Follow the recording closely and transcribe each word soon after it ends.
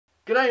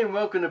G'day and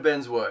welcome to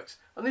BENSWORX.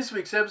 On this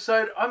week's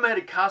episode, I made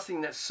a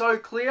casting that's so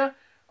clear,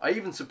 I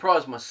even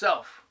surprised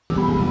myself.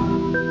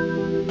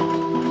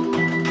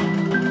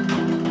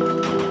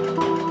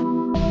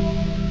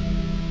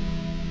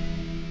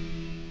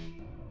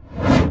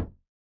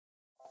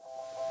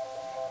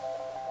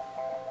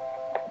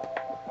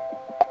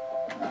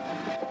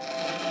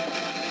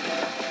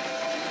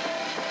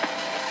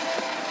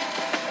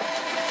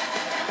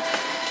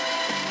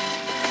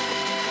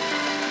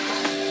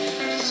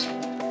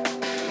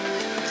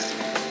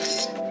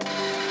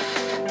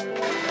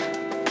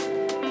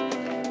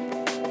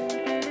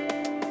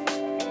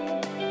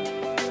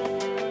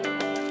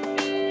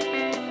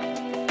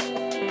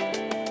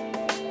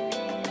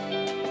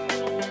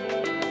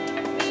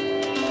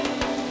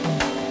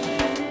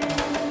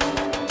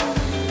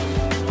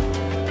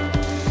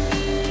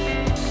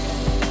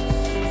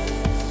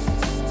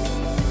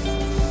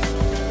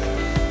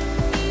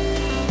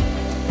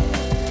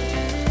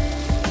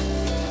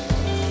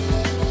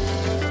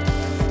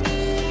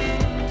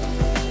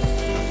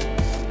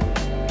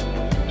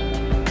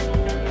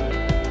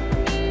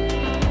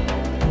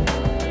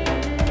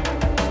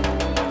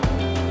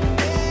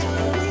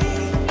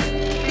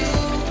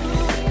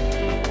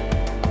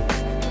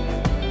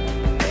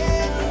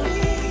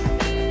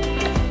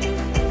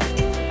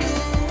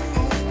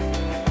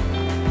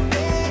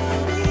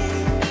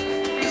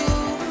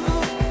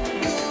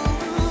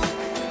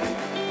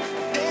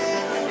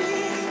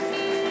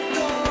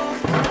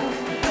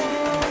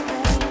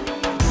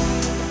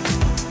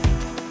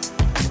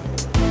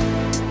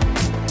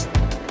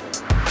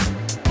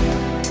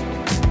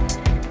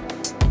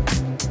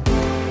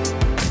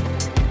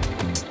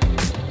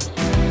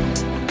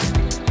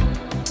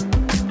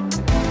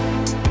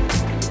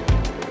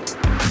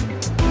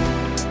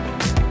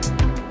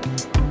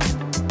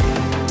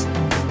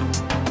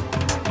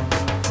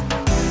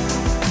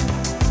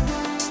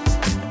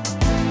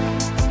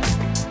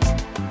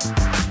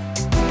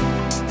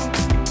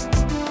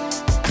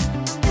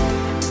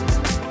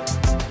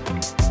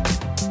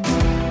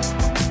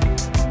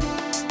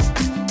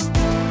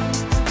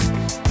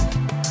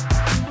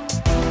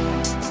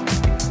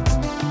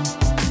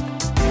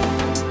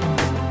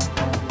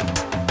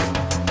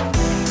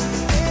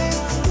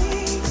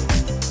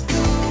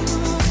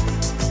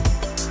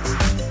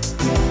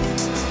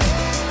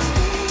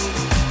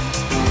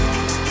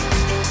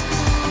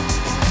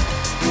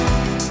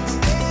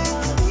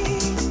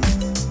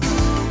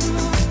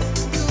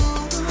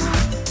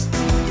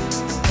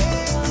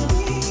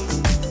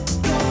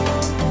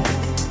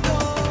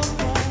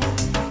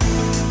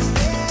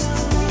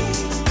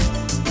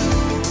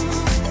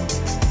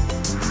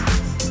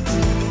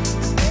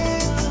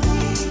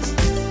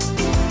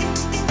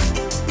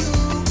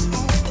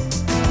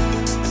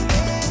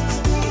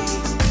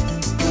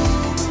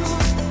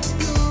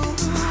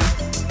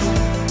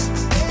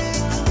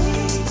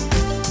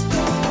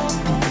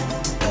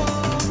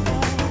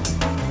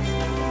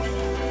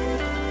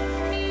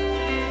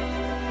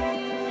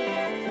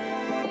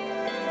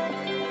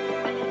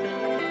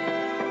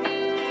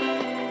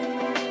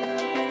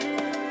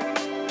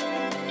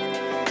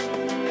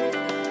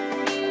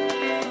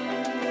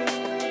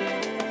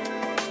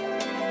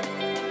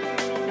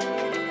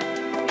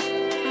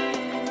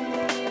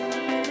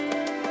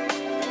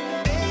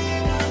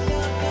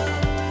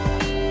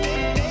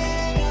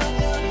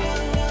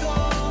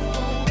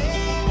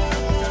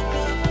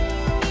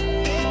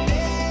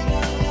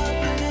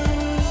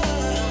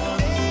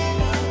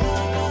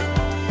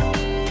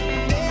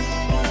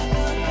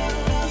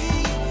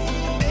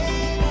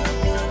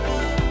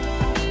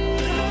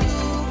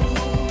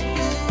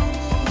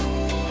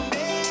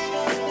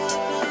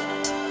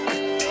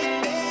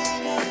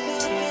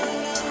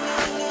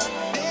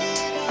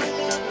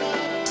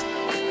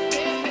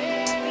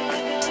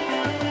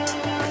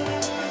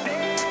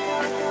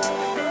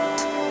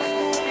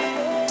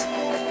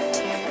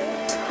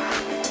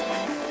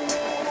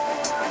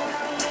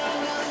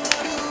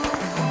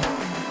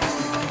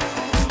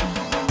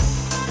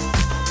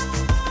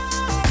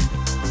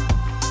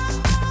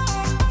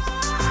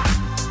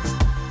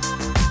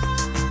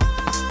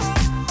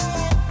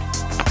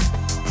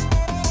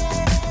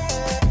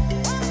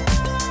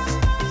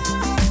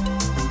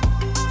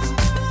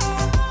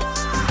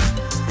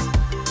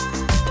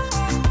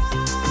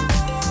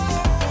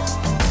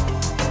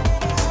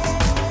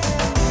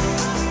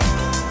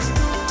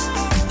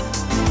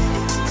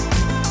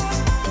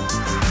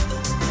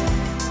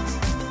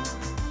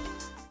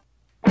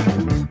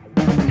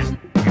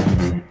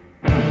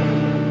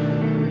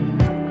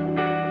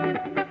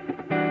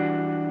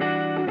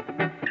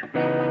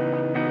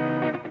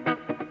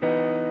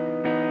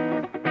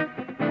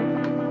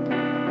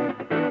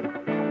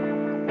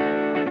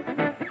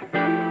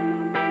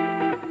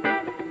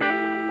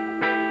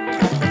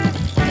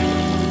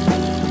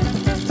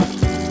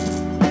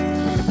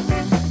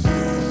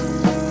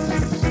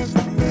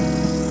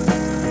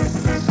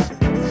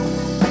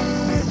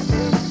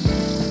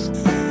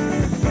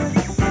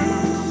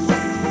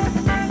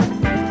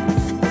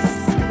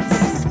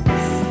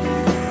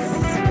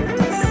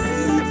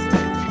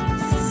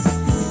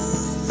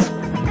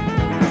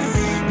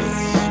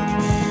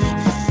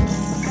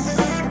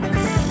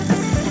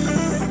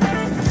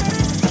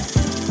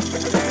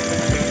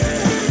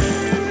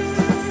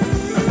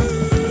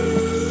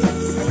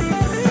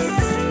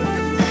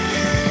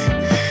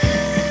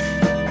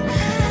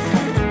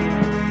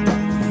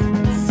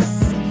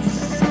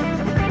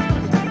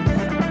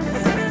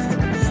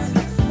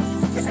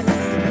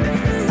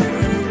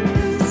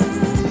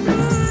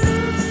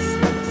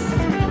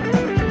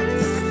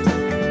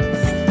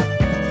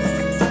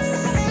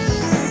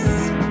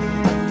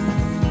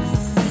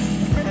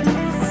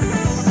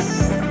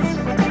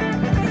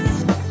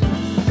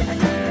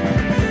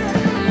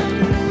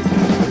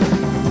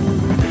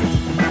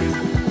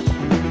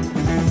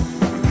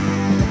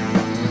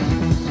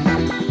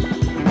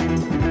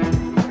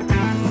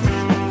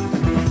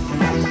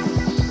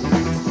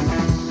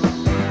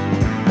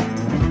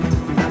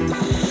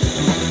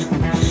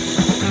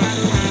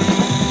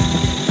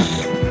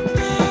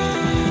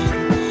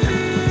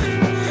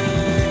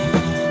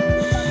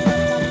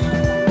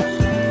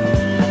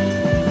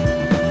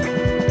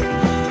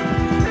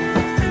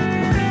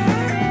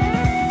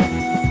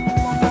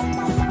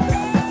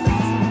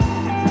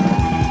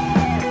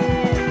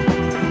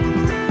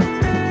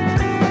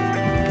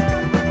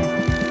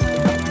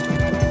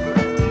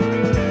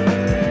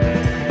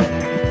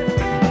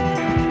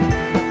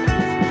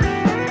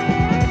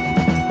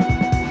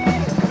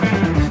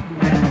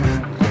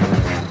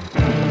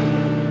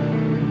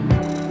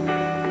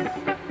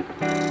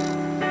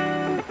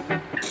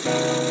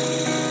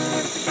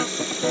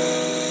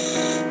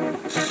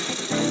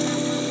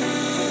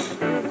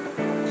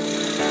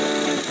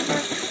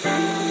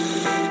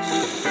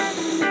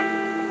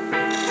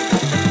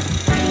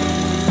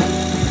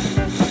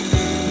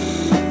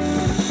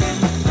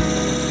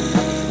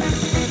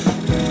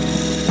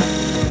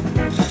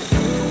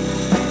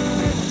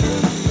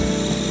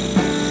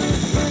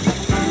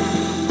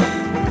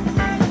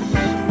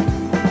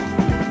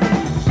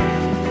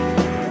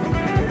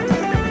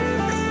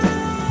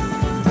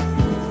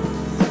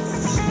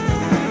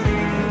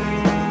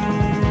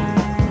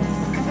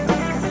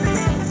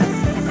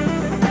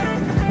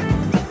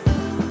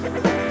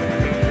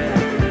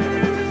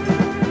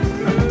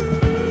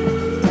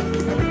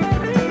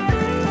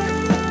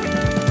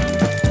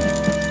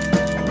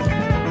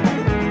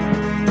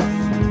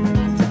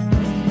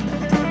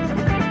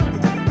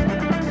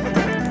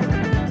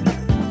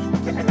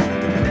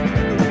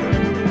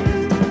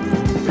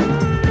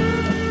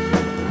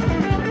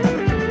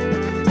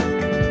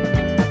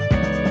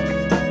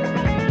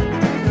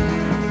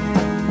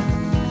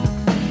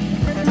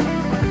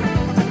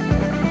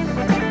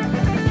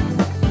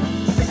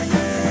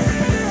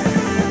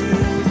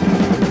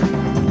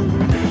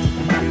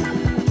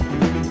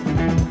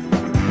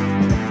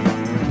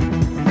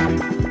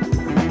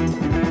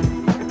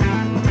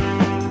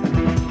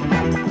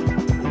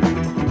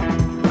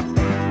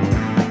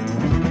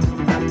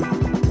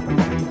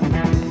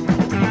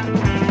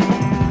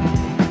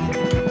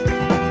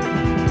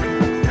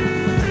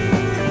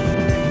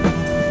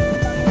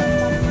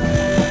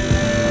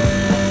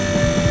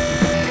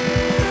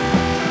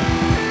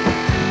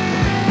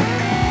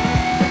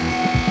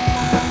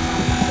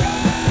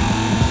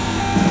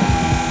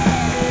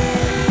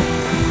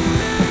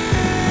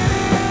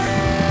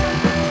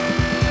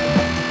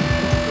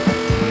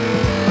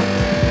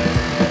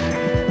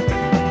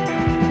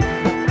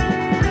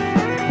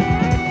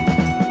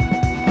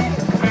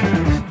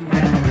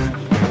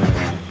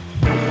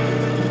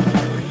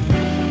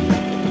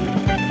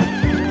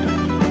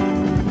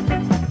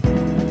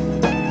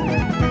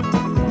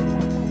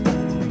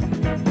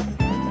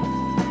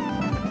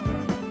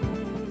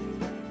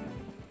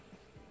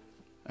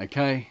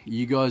 Okay,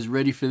 you guys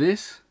ready for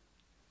this?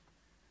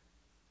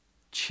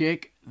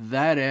 Check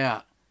that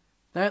out.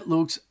 That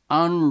looks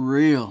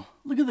unreal.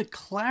 Look at the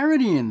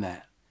clarity in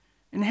that.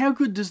 And how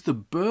good does the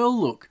burl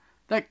look?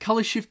 That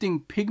color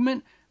shifting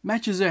pigment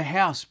matches her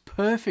house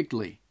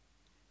perfectly.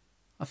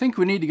 I think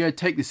we need to go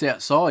take this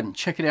outside and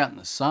check it out in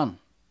the sun.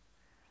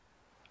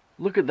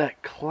 Look at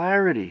that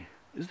clarity.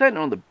 Is that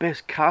not the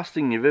best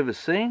casting you've ever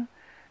seen?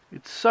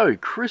 It's so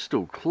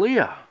crystal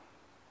clear.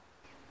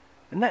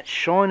 And that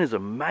shine is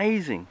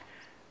amazing.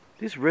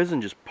 This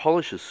resin just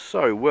polishes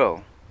so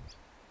well.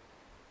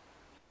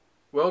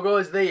 Well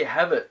guys, there you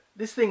have it.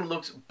 This thing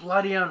looks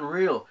bloody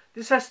unreal.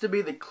 This has to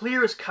be the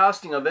clearest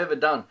casting I've ever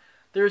done.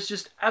 There is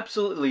just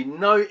absolutely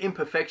no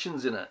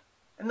imperfections in it.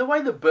 And the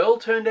way the burl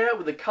turned out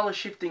with the colour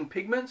shifting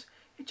pigments,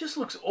 it just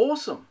looks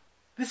awesome.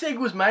 This egg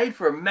was made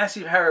for a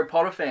massive Harry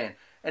Potter fan,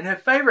 and her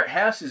favourite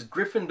house is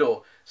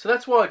Gryffindor, so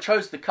that's why I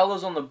chose the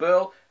colours on the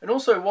burl, and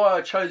also why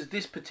I chose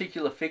this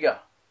particular figure.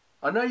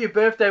 I know your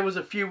birthday was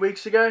a few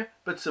weeks ago,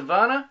 but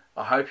Savannah,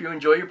 I hope you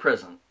enjoy your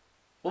present.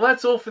 Well,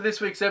 that's all for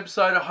this week's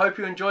episode. I hope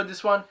you enjoyed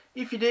this one.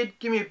 If you did,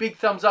 give me a big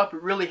thumbs up.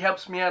 It really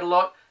helps me out a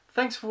lot.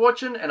 Thanks for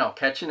watching, and I'll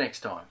catch you next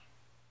time.